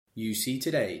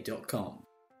uctoday.com.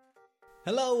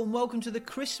 Hello and welcome to the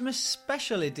Christmas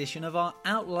special edition of our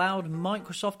Out Loud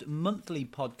Microsoft Monthly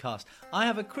podcast. I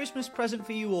have a Christmas present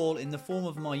for you all in the form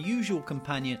of my usual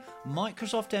companion,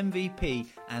 Microsoft MVP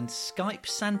and Skype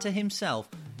Santa himself,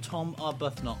 Tom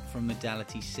Arbuthnot from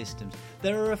Modality Systems.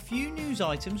 There are a few news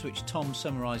items which Tom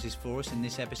summarises for us in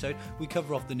this episode. We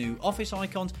cover off the new Office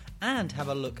icons and have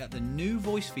a look at the new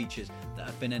voice features that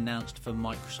have been announced for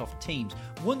Microsoft Teams.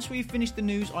 Once we've finished the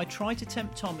news, I try to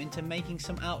tempt Tom into making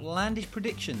some outlandish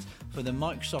predictions for the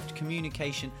Microsoft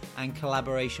communication and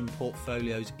collaboration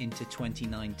portfolios into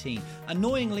 2019.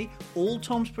 Annoyingly, all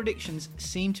Tom's predictions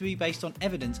seem to be based on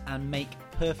evidence and make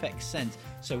perfect sense,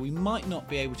 so we might not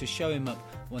be able to show him up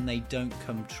when they don't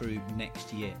come true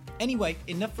next year. Anyway,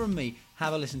 enough from me.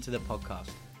 Have a listen to the podcast.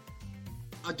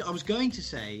 I was going to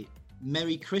say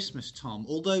Merry Christmas, Tom,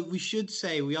 although we should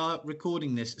say we are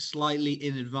recording this slightly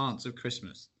in advance of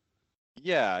Christmas.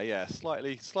 Yeah,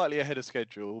 slightly ahead of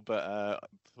schedule, but I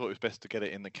thought it was best to get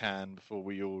it in the can before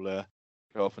we all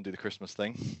go off and do the Christmas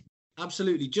thing.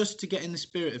 Absolutely. Just to get in the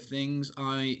spirit of things,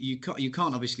 you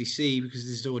can't obviously see because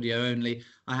this is audio only.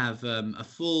 I have a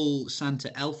full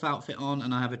Santa elf outfit on,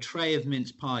 and I have a tray of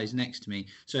mince pies next to me.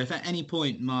 So if at any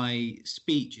point my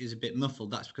speech is a bit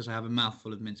muffled, that's because I have a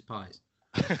mouthful of mince pies.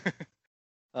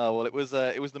 Oh well, it was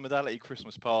the Modality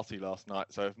Christmas party last night.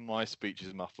 So if my speech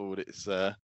is muffled, it's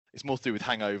more to do with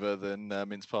hangover than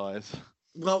mince pies.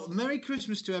 Well, Merry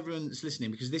Christmas to everyone that's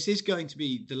listening, because this is going to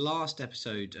be the last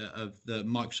episode of the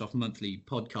Microsoft Monthly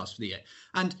podcast for the year.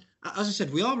 And as I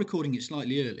said, we are recording it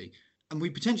slightly early. And we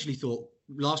potentially thought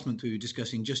last month we were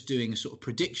discussing just doing a sort of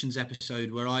predictions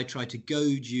episode where I tried to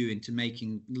goad you into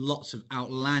making lots of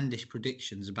outlandish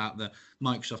predictions about the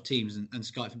Microsoft Teams and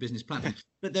Skype for Business platform.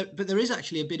 but there is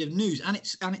actually a bit of news, and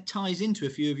it ties into a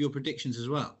few of your predictions as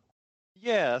well.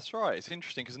 Yeah, that's right. It's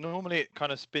interesting because normally it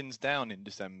kind of spins down in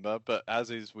December, but as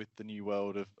is with the new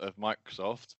world of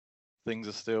Microsoft, things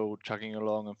are still chugging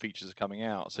along and features are coming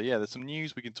out. So yeah, there's some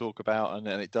news we can talk about, and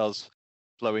it does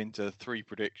flow into three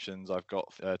predictions I've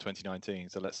got for 2019.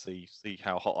 So let's see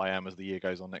how hot I am as the year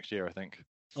goes on next year, I think.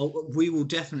 Oh, we will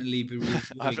definitely be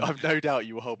I've no doubt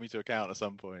you will hold me to account at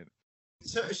some point.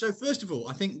 So first of all,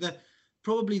 I think that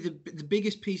probably the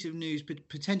biggest piece of news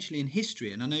potentially in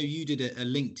history, and I know you did a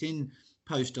LinkedIn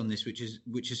post on this, which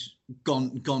has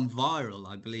gone viral,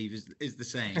 I believe is the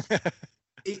saying.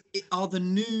 it are the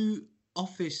new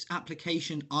Office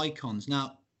application icons.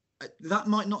 Now, that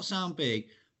might not sound big,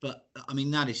 but I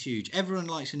mean that is huge. Everyone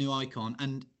likes a new icon,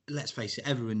 and let's face it,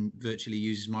 everyone virtually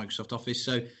uses Microsoft Office,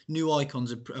 so new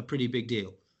icons are a pretty big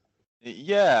deal.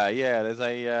 Yeah. There's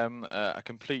a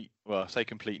complete, well, I say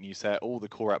complete new set. All the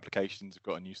core applications have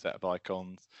got a new set of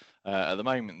icons. At the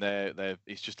moment,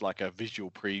 it's just like a visual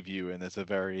preview, and there's a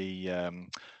very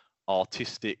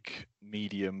artistic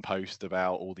Medium post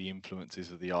about all the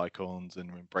influences of the icons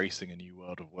and embracing a new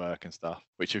world of work and stuff.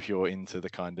 Which, if you're into the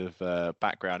kind of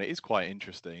background, it is quite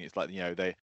interesting. It's like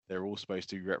they're all supposed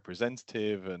to be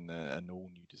representative and all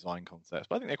new design concepts.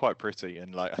 But I think they're quite pretty,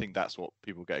 and I think that's what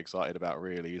people get excited about.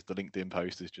 Really, is the LinkedIn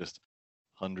post is just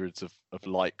hundreds of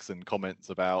likes and comments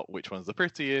about which one's the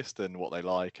prettiest and what they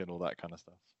like and all that kind of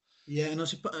stuff. Yeah, and I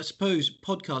suppose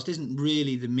podcast isn't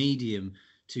really the medium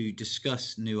to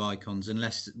discuss new icons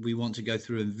unless we want to go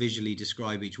through and visually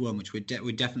describe each one, which we're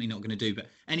definitely not going to do. But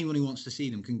anyone who wants to see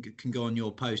them can go on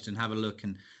your post and have a look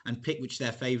and pick which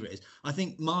their favourite is. I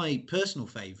think my personal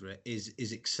favourite is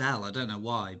Excel. I don't know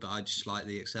why, but I just like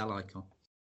the Excel icon.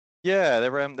 Yeah,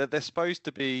 they're supposed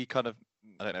to be kind of,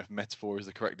 I don't know if metaphor is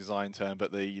the correct design term,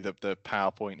 but the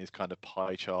PowerPoint is kind of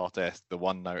pie chart-esque. The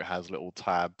OneNote has little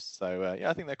tabs. So yeah,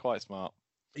 I think they're quite smart.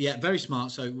 Yeah, very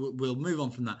smart. So we'll move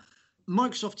on from that.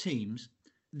 Microsoft Teams,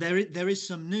 there is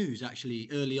some news actually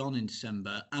early on in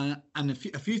December, and a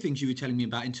few things you were telling me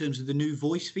about in terms of the new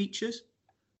voice features.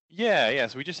 Yeah.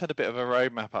 So we just had a bit of a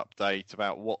roadmap update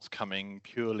about what's coming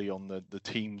purely on the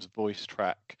Teams voice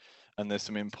track, and there's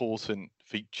some important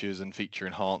features and feature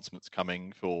enhancements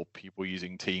coming for people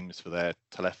using Teams for their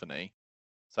telephony.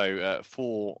 So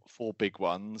four big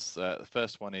ones. The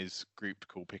first one is group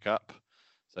call pickup.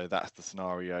 So that's the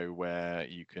scenario where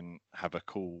you can have a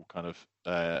call kind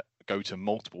of go to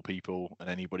multiple people and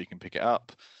anybody can pick it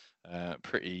up.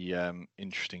 Pretty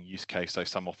interesting use case. So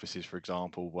some offices, for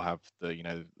example, will have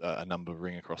a number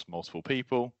ring across multiple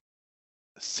people.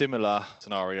 A similar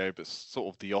scenario, but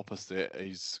sort of the opposite,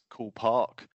 is call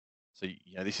park. So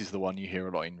this is the one you hear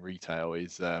a lot in retail.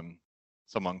 Is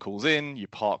someone calls in, you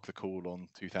park the call on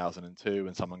 2002,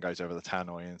 and someone goes over the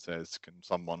tannoy and says, "Can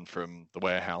someone from the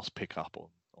warehouse pick up on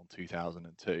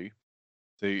 2002?"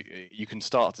 So you can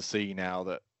start to see now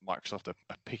that Microsoft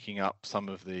are picking up some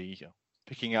of the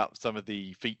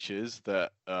features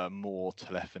that are more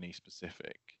telephony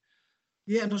specific.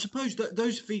 Yeah, and I suppose that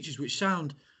those features which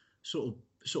sound sort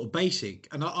of basic,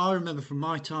 and I remember from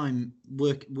my time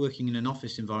working in an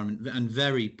office environment and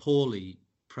very poorly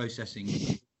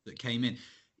processing that came in,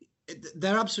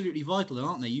 they're absolutely vital,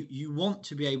 aren't they? You want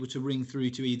to be able to ring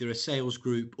through to either a sales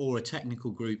group or a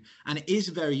technical group, and it is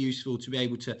very useful to be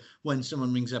able to, when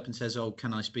someone rings up and says, "Oh,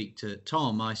 can I speak to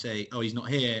Tom?" I say, "Oh, he's not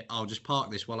here. I'll just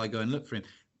park this while I go and look for him."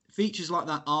 Features like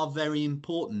that are very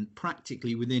important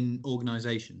practically within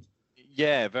organizations.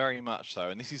 Yeah, very much so.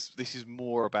 And this is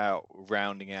more about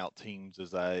rounding out Teams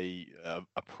as a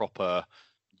proper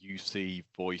UC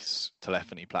voice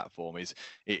telephony platform.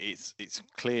 It's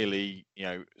clearly, you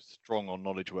know, strong on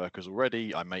knowledge workers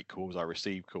already. I make calls, I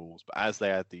receive calls, but as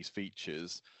they add these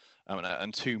features,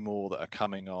 and two more that are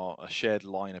coming are a shared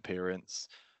line appearance.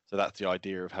 So that's the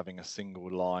idea of having a single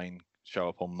line show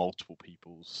up on multiple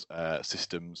people's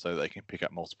systems so they can pick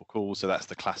up multiple calls. So that's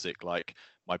the classic, like,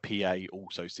 my PA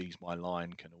also sees my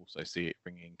line, can also see it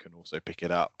ringing, can also pick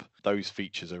it up. Those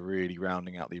features are really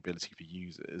rounding out the ability for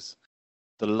users.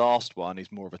 The last one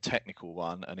is more of a technical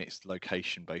one, and it's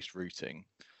location-based routing.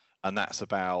 And that's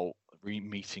about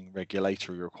meeting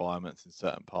regulatory requirements in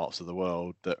certain parts of the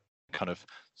world that kind of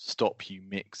stop you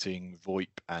mixing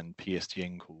VoIP and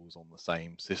PSTN calls on the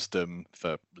same system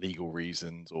for legal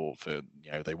reasons, or for,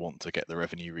 you know, they want to get the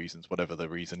revenue reasons, whatever the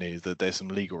reason is. That there's some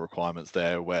legal requirements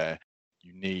there where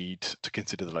you need to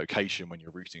consider the location when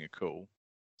you're routing a call.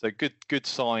 So good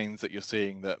signs that you're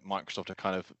seeing that Microsoft are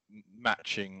kind of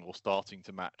matching or starting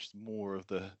to match more of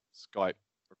the Skype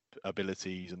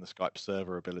abilities and the Skype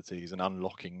server abilities, and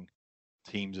unlocking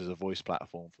Teams as a voice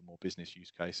platform for more business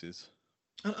use cases.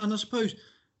 And I suppose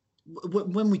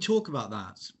when we talk about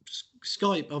that,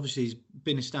 Skype obviously has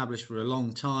been established for a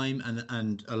long time,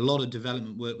 and a lot of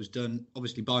development work was done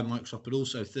obviously by Microsoft, but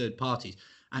also third parties,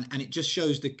 and it just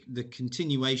shows the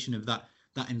continuation of that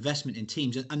investment in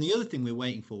Teams. And the other thing we're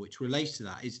waiting for, which relates to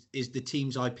that, is the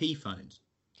Teams IP phones.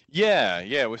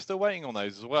 Yeah, we're still waiting on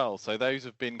those as well. So those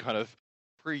have been kind of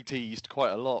pre-teased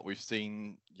quite a lot. We've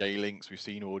seen Yealinks, we've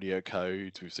seen Audio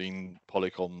Codes, we've seen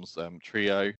Polycom's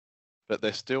Trio, but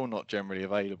they're still not generally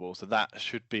available. So that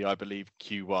should be, I believe,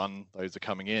 Q1. Those are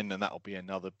coming in, and that'll be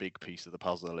another big piece of the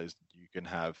puzzle, is you can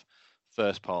have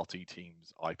first-party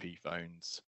Teams IP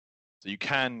phones. So you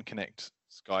can connect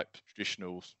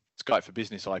traditional Skype for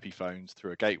Business IP phones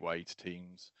through a gateway to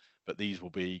Teams, but these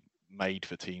will be made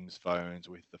for Teams phones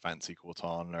with the fancy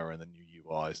Cortana and the new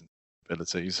UIs and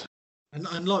abilities. And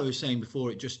like we were saying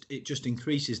before, it just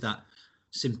increases that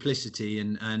simplicity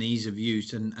and ease of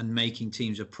use, and making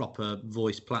Teams a proper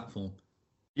voice platform.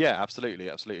 Yeah, absolutely.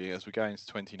 As we go into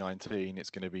 2019, it's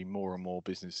going to be more and more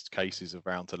business cases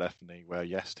around telephony where,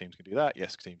 yes, Teams can do that,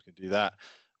 yes, Teams can do that,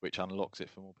 which unlocks it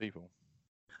for more people.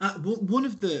 One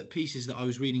of the pieces that I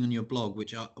was reading on your blog,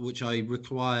 which I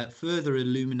require further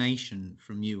illumination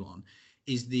from you on,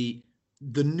 is the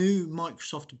new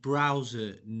Microsoft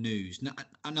browser news. Now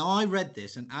I read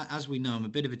this, and as we know, I'm a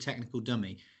bit of a technical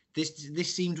dummy.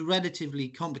 This seemed relatively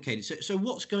complicated. So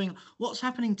what's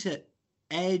happening to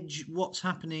Edge? What's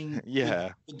happening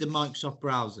with the Microsoft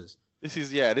browsers?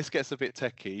 This gets a bit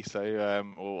techie, so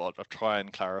I'll try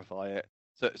and clarify it.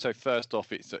 So first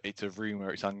off, it's a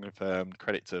rumor, it's unconfirmed.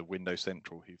 Credit to Windows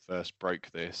Central, who first broke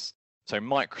this. So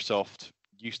Microsoft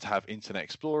used to have Internet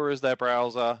Explorer as their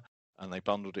browser, and they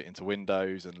bundled it into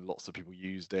Windows, and lots of people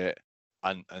used it,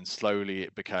 and slowly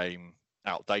it became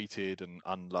outdated and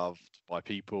unloved by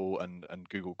people, and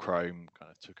Google Chrome kind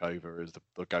of took over as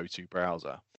the go-to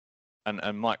browser. And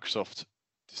Microsoft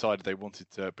decided they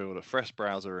wanted to build a fresh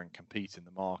browser and compete in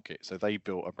the market. So they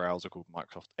built a browser called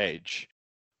Microsoft Edge,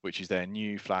 which is their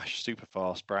new Flash super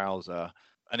fast browser,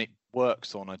 and it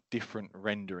works on a different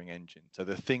rendering engine. So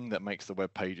the thing that makes the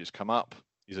web pages come up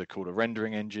is called a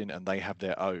rendering engine, and they have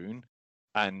their own,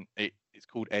 and it's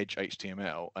called Edge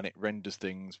HTML, and it renders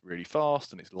things really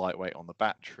fast, and it's lightweight on the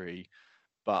battery,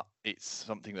 but it's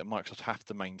something that Microsoft have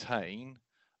to maintain.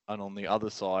 And on the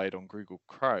other side, on Google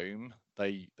Chrome,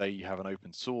 they have an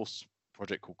open source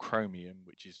project called Chromium,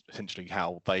 which is essentially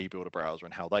how they build a browser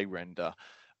and how they render.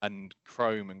 And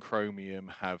Chrome and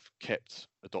Chromium have kept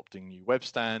adopting new web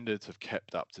standards, have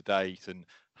kept up to date, and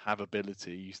have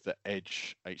abilities that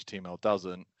Edge HTML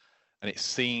doesn't. And it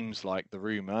seems like the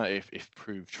rumor, if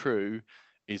proved true,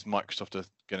 is Microsoft are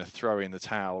going to throw in the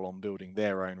towel on building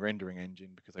their own rendering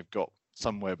engine, because they've got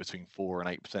somewhere between 4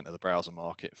 and 8% of the browser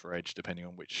market for Edge, depending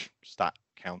on which stat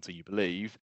counter you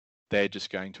believe. They're just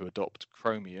going to adopt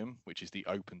Chromium, which is the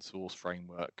open source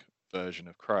framework version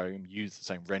of Chrome, use the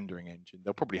same rendering engine.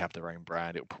 They'll probably have their own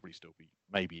brand. It'll probably still be,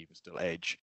 maybe even still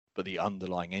Edge, but the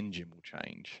underlying engine will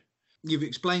change. You've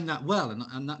explained that well,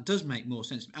 and that does make more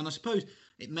sense. And I suppose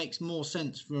it makes more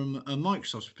sense from a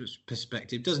Microsoft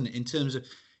perspective, doesn't it? In terms of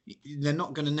they're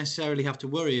not going to necessarily have to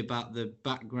worry about the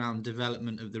background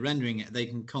development of the rendering. They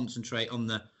can concentrate on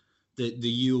the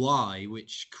UI,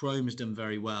 which Chrome has done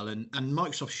very well, and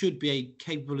Microsoft should be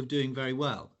capable of doing very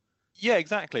well. Yeah,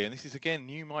 exactly. And this is, again,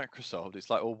 new Microsoft.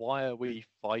 It's like, well, why are we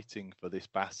fighting for this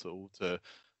battle to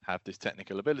have this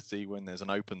technical ability when there's an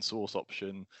open source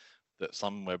option that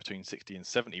somewhere between 60 and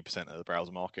 70% of the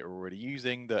browser market are already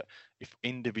using, that if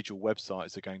individual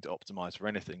websites are going to optimize for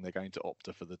anything, they're going to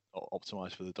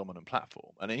optimize for the dominant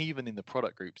platform. And even in the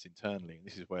product groups internally, and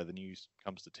this is where the news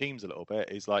comes to Teams a little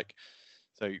bit, is like,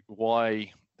 so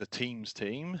why the Teams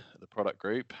team, the product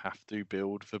group, have to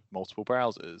build for multiple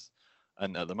browsers.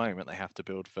 And at the moment, they have to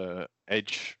build for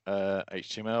Edge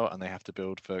HTML, and they have to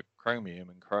build for Chromium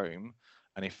and Chrome.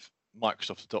 And if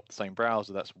Microsoft adopt the same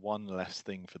browser, that's one less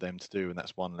thing for them to do, and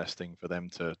that's one less thing for them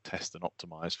to test and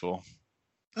optimize for.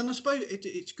 And I suppose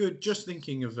it's good, just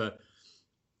thinking of a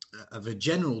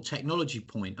general technology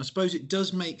point. I suppose it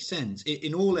does make sense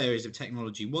in all areas of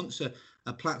technology. Once a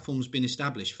platform's been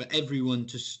established, for everyone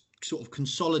to sort of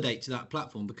consolidate to that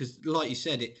platform, because, like you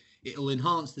said, it'll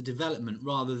enhance the development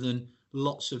rather than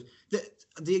lots of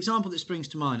the example that springs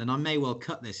to mind, and I may well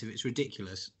cut this if it's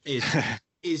ridiculous, is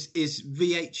is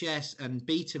VHS and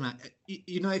Betamax.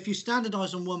 If you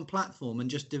standardize on one platform and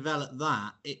just develop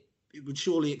that, it would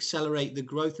surely accelerate the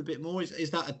growth a bit more.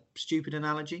 Is that a stupid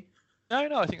analogy?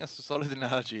 No, I think that's a solid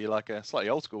analogy, like a slightly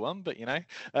old school one, but you're like,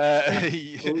 and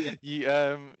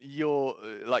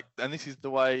this is the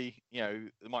way,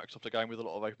 Microsoft are going with a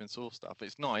lot of open source stuff.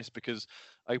 It's nice because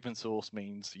open source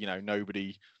means,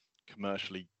 nobody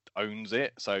commercially owns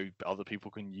it, so other people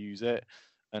can use it.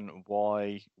 And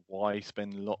why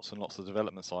spend lots and lots of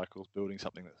development cycles building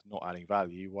something that's not adding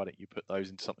value? Why don't you put those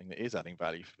into something that is adding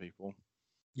value for people?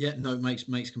 Yeah, no, it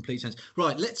makes complete sense.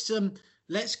 Right, let's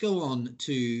go on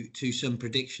to some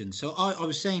predictions. So I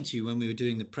was saying to you when we were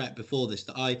doing the prep before this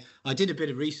that I did a bit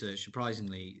of research,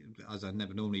 surprisingly, as I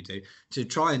never normally do, to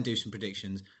try and do some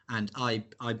predictions, and I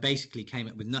basically came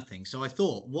up with nothing. So I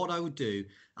thought what I would do,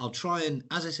 I'll try and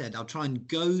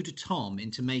goad Tom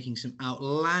into making some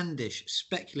outlandish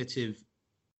speculative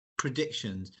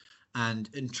predictions and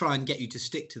try and get you to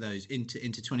stick to those into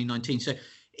 2019. So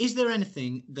is there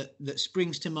anything that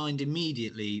springs to mind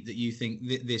immediately that you think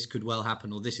this could well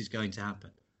happen, or this is going to happen?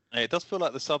 It does feel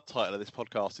like the subtitle of this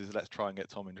podcast is "Let's try and get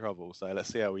Tom in trouble." So let's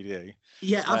see how we do.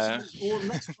 Yeah, absolutely. Or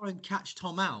let's try and catch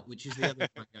Tom out, which is the other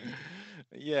one.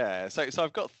 Yeah. So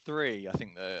I've got three I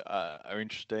think that are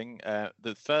interesting.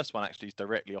 The first one actually is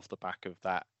directly off the back of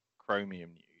that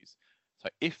Chromium news. So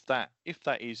if that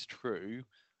is true,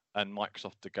 and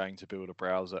Microsoft are going to build a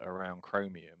browser around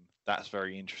Chromium, that's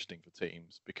very interesting for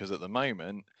Teams, because at the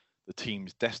moment the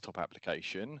Teams desktop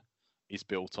application is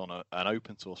built on an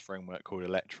open source framework called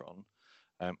Electron.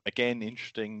 Again,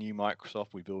 interesting, new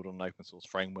Microsoft, we build on an open source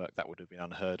framework that would have been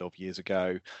unheard of years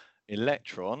ago.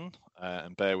 Electron,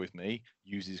 and bear with me,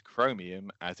 uses Chromium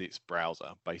as its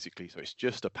browser, basically. So it's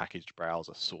just a packaged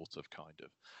browser, sort of, kind of.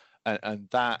 And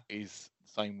that is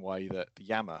the same way that the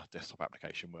Yammer desktop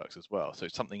application works as well. So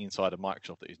it's something inside of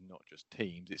Microsoft that is not just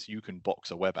Teams. It's you can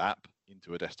box a web app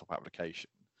into a desktop application.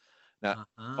 Now,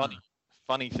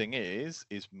 funny thing is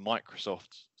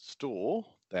Microsoft Store,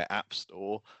 their app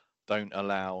store, don't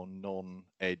allow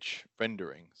non-Edge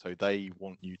rendering. So they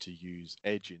want you to use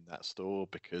Edge in that store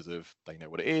because of they know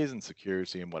what it is and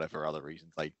security and whatever other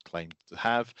reasons they claim to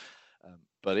have.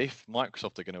 But if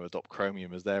Microsoft are going to adopt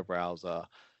Chromium as their browser,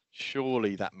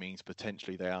 surely that means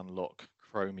potentially they unlock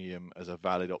Chromium as a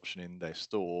valid option in their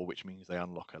store, which means they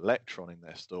unlock Electron in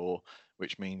their store,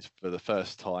 which means for the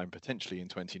first time, potentially in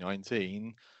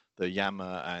 2019, the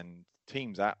Yammer and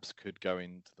Teams apps could go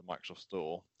into the Microsoft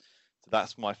Store. So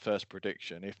that's my first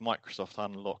prediction. If Microsoft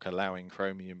unlock allowing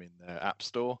Chromium in their app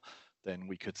store, then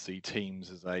we could see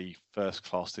Teams as a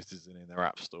first-class citizen in their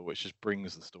app store, which just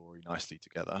brings the story nicely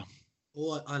together.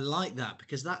 Oh, I like that,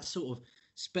 because that's sort of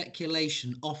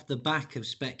speculation off the back of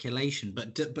speculation,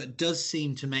 but does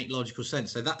seem to make logical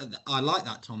sense. So that I like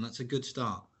that, Tom. That's a good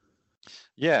start.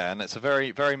 Yeah, and it's a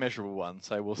very, very measurable one.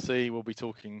 So we'll see. We'll be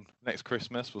talking next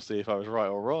Christmas. We'll see if I was right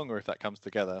or wrong, or if that comes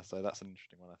together. So that's an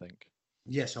interesting one, I think.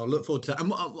 Yes, I'll look forward to that. And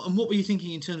what were you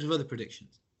thinking in terms of other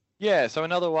predictions? Yeah, so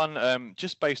another one,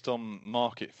 just based on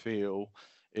market feel,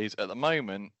 is at the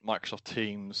moment, Microsoft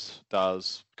Teams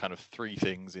does kind of three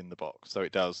things in the box. So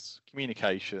it does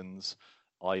communications,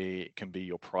 i.e. it can be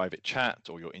your private chat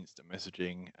or your instant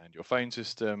messaging and your phone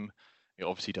system. It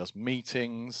obviously does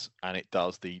meetings, and it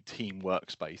does the team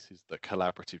workspaces, the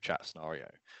collaborative chat scenario.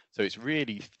 So it's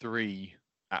really 3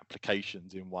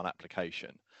 applications in one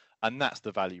application. And that's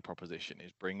the value proposition,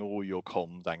 is bring all your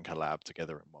comms and collab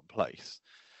together in one place.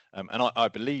 And I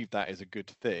believe that is a good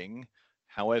thing.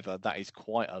 However, that is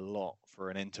quite a lot for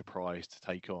an enterprise to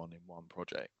take on in one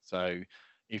project. So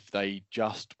if they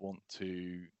just want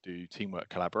to do teamwork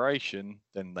collaboration,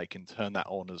 then they can turn that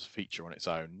on as a feature on its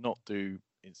own, not do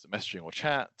instant messaging or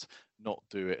chat, not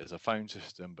do it as a phone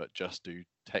system, but just do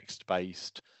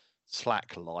text-based,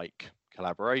 Slack-like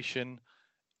collaboration.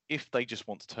 If they just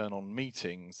want to turn on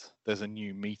meetings, there's a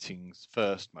new meetings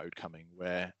first mode coming,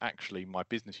 where actually my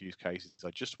business use case is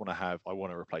I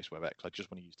want to replace WebEx. I just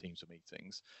want to use Teams for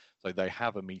meetings. So they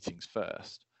have a meetings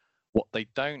first. What they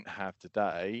don't have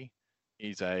today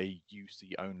is a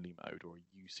UC only mode or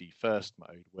a UC first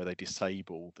mode where they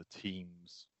disable the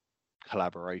Teams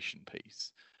collaboration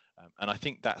piece. And I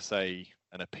think that's an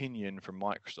opinion from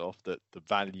Microsoft that the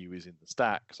value is in the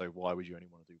stack. So why would you only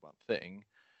want to do one thing?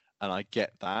 And I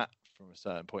get that from a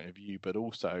certain point of view, but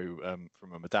also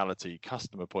from a modality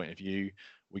customer point of view,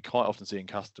 we quite often see in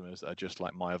customers that are just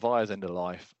like, my Avaya's end of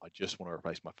life, I just want to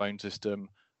replace my phone system.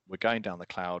 We're going down the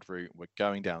cloud route, we're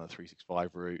going down the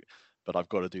 365 route, but I've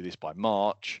got to do this by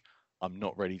March. I'm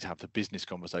not ready to have the business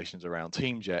conversations around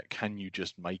Teams yet. Can you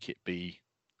just make it be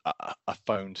a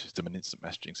phone system, an instant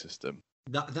messaging system?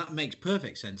 That makes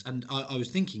perfect sense. And I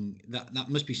was thinking that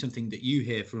must be something that you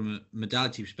hear from a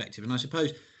modality perspective. And I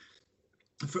suppose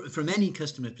from any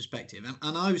customer perspective,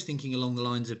 and I was thinking along the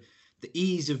lines of the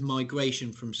ease of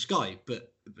migration from Skype,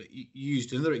 but you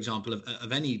used another example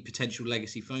of any potential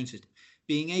legacy phone system,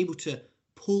 being able to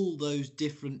pull those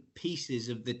different pieces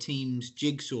of the Teams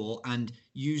jigsaw and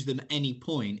use them at any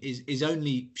point is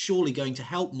only surely going to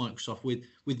help Microsoft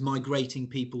with migrating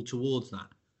people towards that.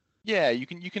 Yeah, you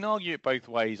can argue it both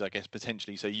ways, I guess,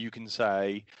 potentially. So you can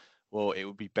say, well, it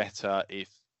would be better if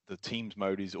the Teams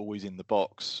mode is always in the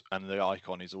box and the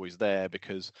icon is always there,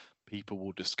 because people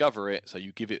will discover it. So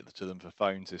you give it to them for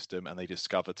phone system and they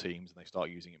discover Teams and they start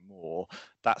using it more.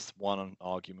 That's one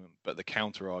argument. But the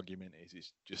counter argument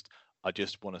is I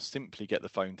just want to simply get the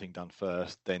phone thing done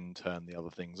first, then turn the other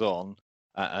things on.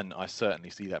 And I certainly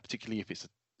see that, particularly if it's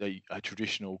a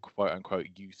traditional quote unquote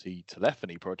UC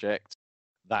telephony project.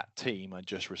 That team are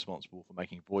just responsible for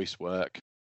making voice work.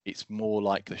 It's more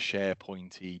like the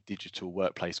SharePointy digital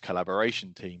workplace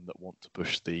collaboration team that want to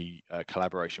push the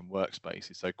collaboration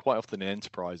workspaces. So quite often in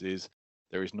enterprises,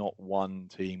 there is not one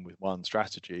team with one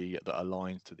strategy that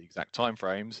aligns to the exact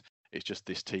timeframes. It's just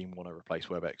this team want to replace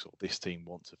WebEx, or this team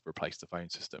wants to replace the phone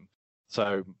system.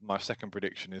 So my second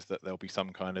prediction is that there'll be some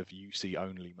kind of UC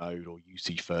only mode or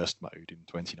UC first mode in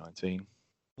 2019.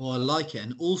 Well, I like it,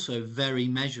 and also very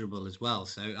measurable as well.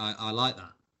 So I like that.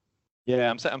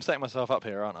 Yeah, I'm setting myself up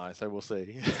here, aren't I? So we'll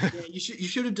see. Yeah, you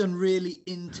should have done really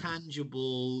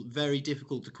intangible, very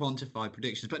difficult to quantify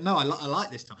predictions. But no, I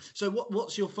like this time. So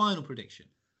what's your final prediction?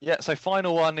 Yeah, so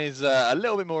final one is a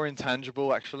little bit more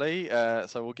intangible, actually.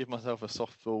 So we'll give myself a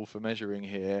softball for measuring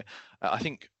here. I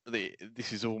think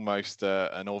this is almost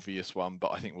an obvious one,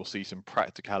 but I think we'll see some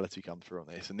practicality come through on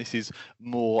this. And this is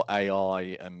more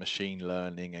AI and machine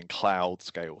learning and cloud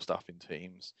scale stuff in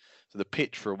Teams. So the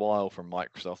pitch for a while from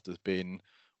Microsoft has been,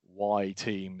 why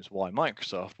Teams, why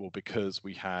Microsoft? Well, because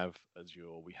we have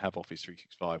Azure, we have Office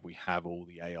 365, we have all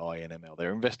the AI and ML.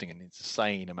 They're investing an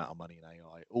insane amount of money in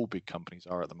AI. All big companies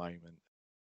are at the moment.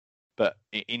 But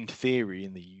in theory,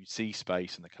 in the UC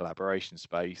space and the collaboration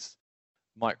space,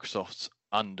 Microsoft's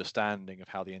understanding of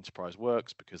how the enterprise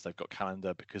works, because they've got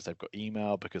calendar, because they've got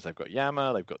email, because they've got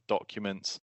Yammer, they've got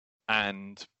documents,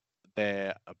 and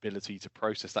their ability to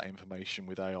process that information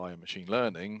with AI and machine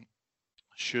learning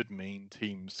should mean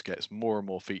Teams gets more and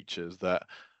more features that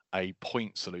a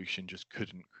point solution just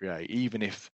couldn't create. Even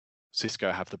if Cisco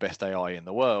have the best AI in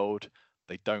the world,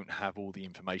 they don't have all the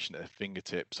information at their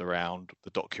fingertips around the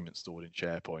documents stored in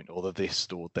SharePoint, or the this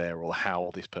stored there, or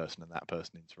how this person and that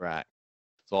person interact.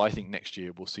 So I think next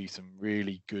year we'll see some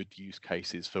really good use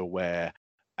cases for where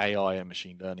AI and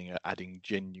machine learning are adding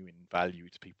genuine value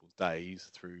to people's days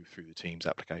through the Teams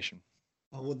application.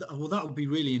 Oh, well, that would be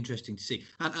really interesting to see.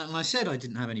 And I said I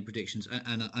didn't have any predictions,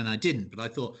 and I didn't. But I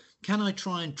thought, can I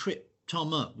try and trip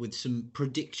Tom up with some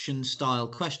prediction-style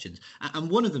questions? And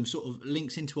one of them sort of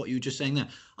links into what you were just saying there.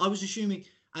 I was assuming,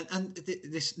 and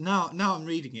this now I'm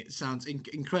reading it, sounds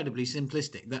incredibly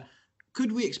simplistic, that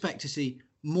could we expect to see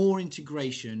more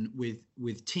integration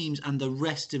with Teams and the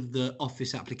rest of the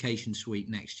Office application suite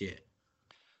next year?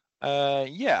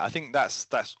 Yeah, I think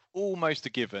that's almost a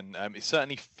given. It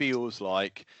certainly feels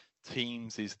like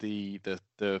Teams is the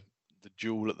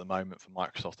jewel at the moment for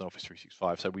Microsoft and Office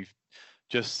 365. So we've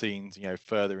just seen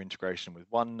further integration with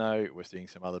OneNote. We're seeing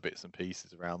some other bits and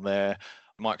pieces around there.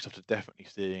 Microsoft are definitely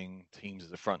seeing Teams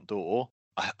as a front door.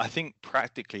 I think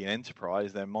practically in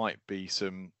enterprise there might be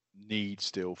some need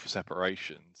still for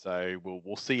separation. So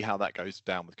we'll see how that goes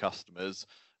down with customers.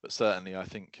 But certainly, I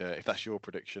think if that's your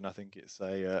prediction, I think it's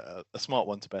a smart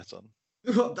one to bet on.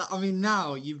 I mean,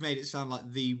 now you've made it sound like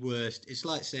the worst. It's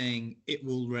like saying it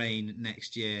will rain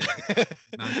next year.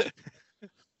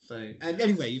 So, and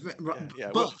anyway, but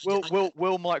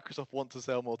will Microsoft want to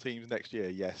sell more Teams next year?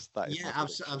 Yes, that is. Yeah,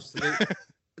 absolutely.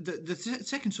 The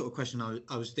second sort of question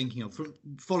I was thinking of,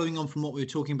 following on from what we were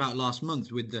talking about last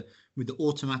month with the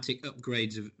automatic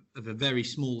upgrades of a very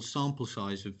small sample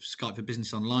size of Skype for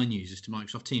Business Online users to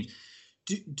Microsoft Teams,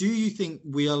 do you think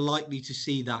we are likely to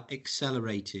see that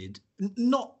accelerated?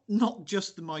 Not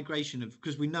just the migration of,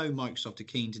 because we know Microsoft are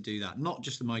keen to do that, not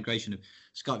just the migration of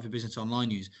Skype for Business Online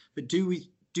users, but do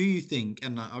you think,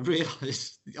 and I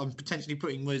realise I'm potentially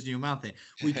putting words in your mouth here,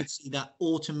 we could see that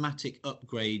automatic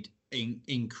upgrade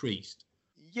increased?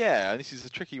 Yeah, this is a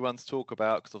tricky one to talk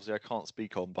about because obviously I can't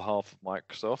speak on behalf of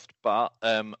Microsoft, but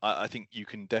I think you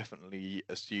can definitely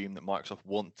assume that Microsoft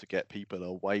want to get people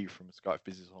away from Skype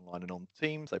Business Online and on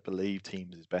Teams. They believe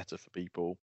Teams is better for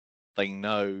people. They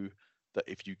know that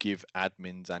if you give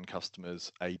admins and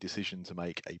customers a decision to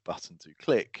make, a button to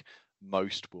click,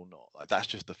 most will not. Like, that's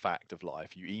just the fact of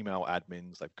life. You email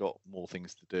admins, they've got more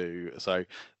things to do. So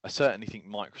I certainly think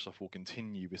Microsoft will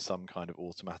continue with some kind of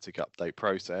automatic update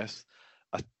process.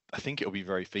 I think it'll be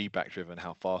very feedback driven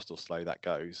how fast or slow that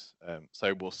goes.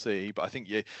 So we'll see. But I think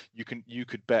you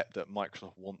could bet that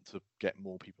Microsoft want to get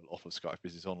more people off of Skype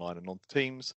Business Online and onto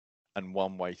Teams. And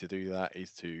one way to do that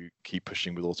is to keep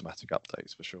pushing with automatic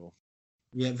updates for sure.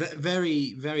 Yeah,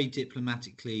 very, very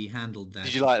diplomatically handled there.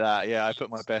 Did you like that? Yeah, I put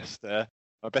my best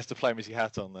diplomacy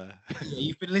hat on there. Yeah,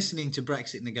 you've been listening to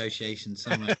Brexit negotiations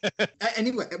somewhere.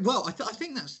 Anyway, well, I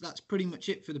think that's pretty much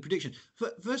it for the prediction.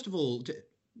 First of all,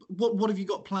 what have you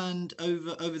got planned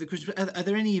over the Christmas? Are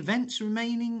there any events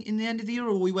remaining in the end of the year,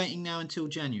 or are we waiting now until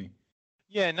January?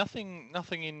 Yeah, nothing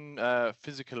in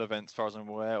physical events, as far as I'm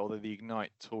aware. Although the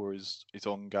Ignite tour is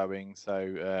ongoing,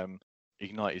 so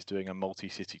Ignite is doing a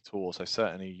multi-city tour. So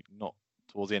certainly not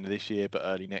towards the end of this year, but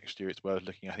early next year, it's worth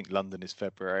looking. I think London is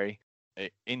February.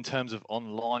 In terms of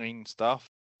online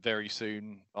stuff, very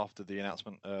soon after the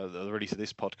announcement, the release of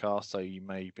this podcast, so you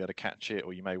may be able to catch it,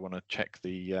 or you may want to check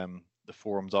the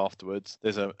forums afterwards.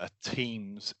 There's a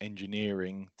Teams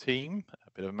engineering team,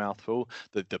 a bit of a mouthful.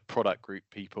 The product group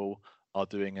people are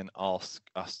doing an Ask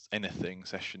Us Anything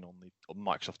session on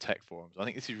Microsoft Tech forums. I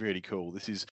think this is really cool. This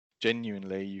is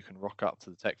genuinely, you can rock up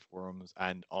to the tech forums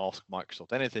and ask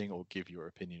Microsoft anything or give your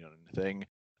opinion on anything,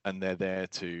 and they're there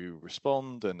to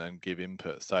respond and give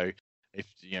input. So if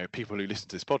people who listen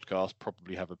to this podcast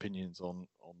probably have opinions on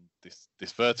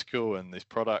this vertical and this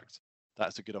product,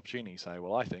 that's a good opportunity to say,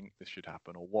 well, I think this should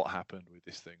happen, or what happened with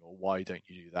this thing, or why don't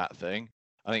you do that thing?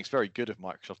 I think it's very good of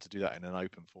Microsoft to do that in an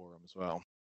open forum as well.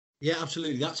 Yeah,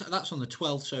 absolutely. That's on the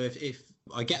 12th. So if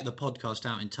I get the podcast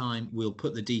out in time, we'll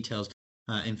put the details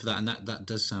in for that. And that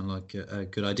does sound like a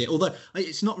good idea. Although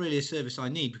it's not really a service I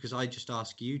need, because I just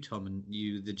ask you, Tom, and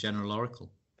you, the general oracle.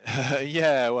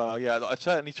 Yeah, well, yeah, I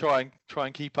certainly try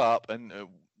and keep up. And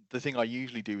the thing I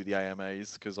usually do with the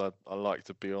AMAs, because I like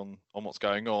to be on what's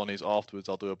going on, is afterwards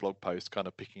I'll do a blog post kind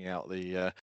of picking out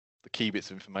the key bits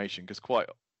of information, because quite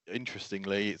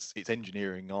interestingly, it's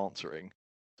engineering answering.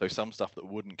 So some stuff that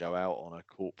wouldn't go out on a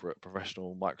corporate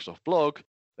professional Microsoft blog,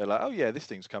 they're like, oh yeah, this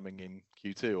thing's coming in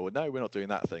Q2, or no, we're not doing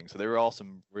that thing. So there are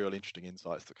some real interesting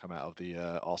insights that come out of the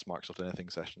Ask Microsoft Anything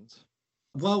sessions.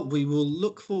 Well, we will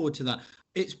look forward to that.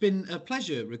 It's been a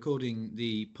pleasure recording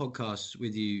the podcasts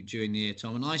with you during the year,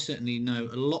 Tom, and I certainly know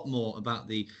a lot more about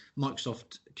the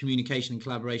Microsoft communication and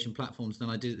collaboration platforms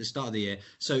than I did at the start of the year.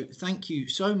 So thank you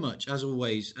so much, as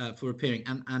always, for appearing,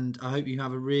 and I hope you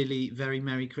have a really very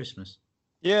Merry Christmas.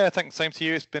 Yeah, thanks. Same to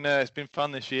you. It's been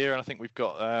fun this year, and I think we've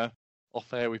got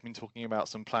off air. We've been talking about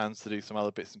some plans to do some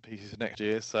other bits and pieces next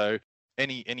year. So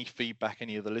any feedback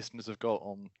any of the listeners have got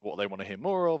on what they want to hear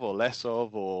more of or less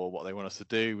of, or what they want us to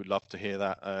do, we'd love to hear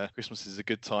that. Christmas is a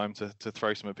good time to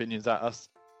throw some opinions at us.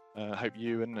 Hope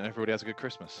you and everybody has a good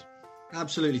Christmas.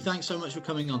 Absolutely. Thanks so much for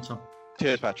coming on, Tom.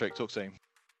 Cheers, Patrick. Talk soon.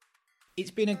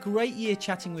 It's been a great year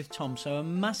chatting with Tom, so a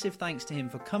massive thanks to him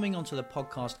for coming onto the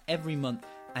podcast every month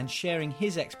and sharing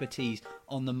his expertise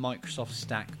on the Microsoft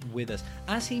stack with us.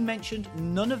 As he mentioned,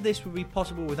 none of this would be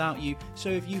possible without you, so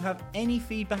if you have any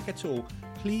feedback at all,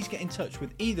 please get in touch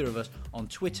with either of us on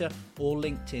Twitter or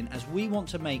LinkedIn, as we want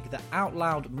to make the Out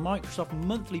Loud Microsoft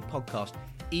Monthly podcast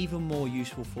even more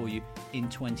useful for you in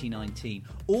 2019.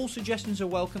 All suggestions are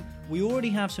welcome. We already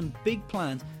have some big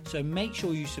plans, so make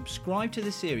sure you subscribe to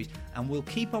the series and we'll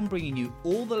keep on bringing you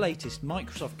all the latest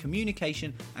Microsoft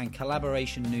communication and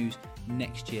collaboration news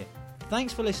next year.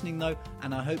 Thanks for listening though,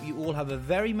 and I hope you all have a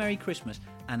very Merry Christmas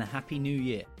and a Happy New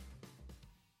Year.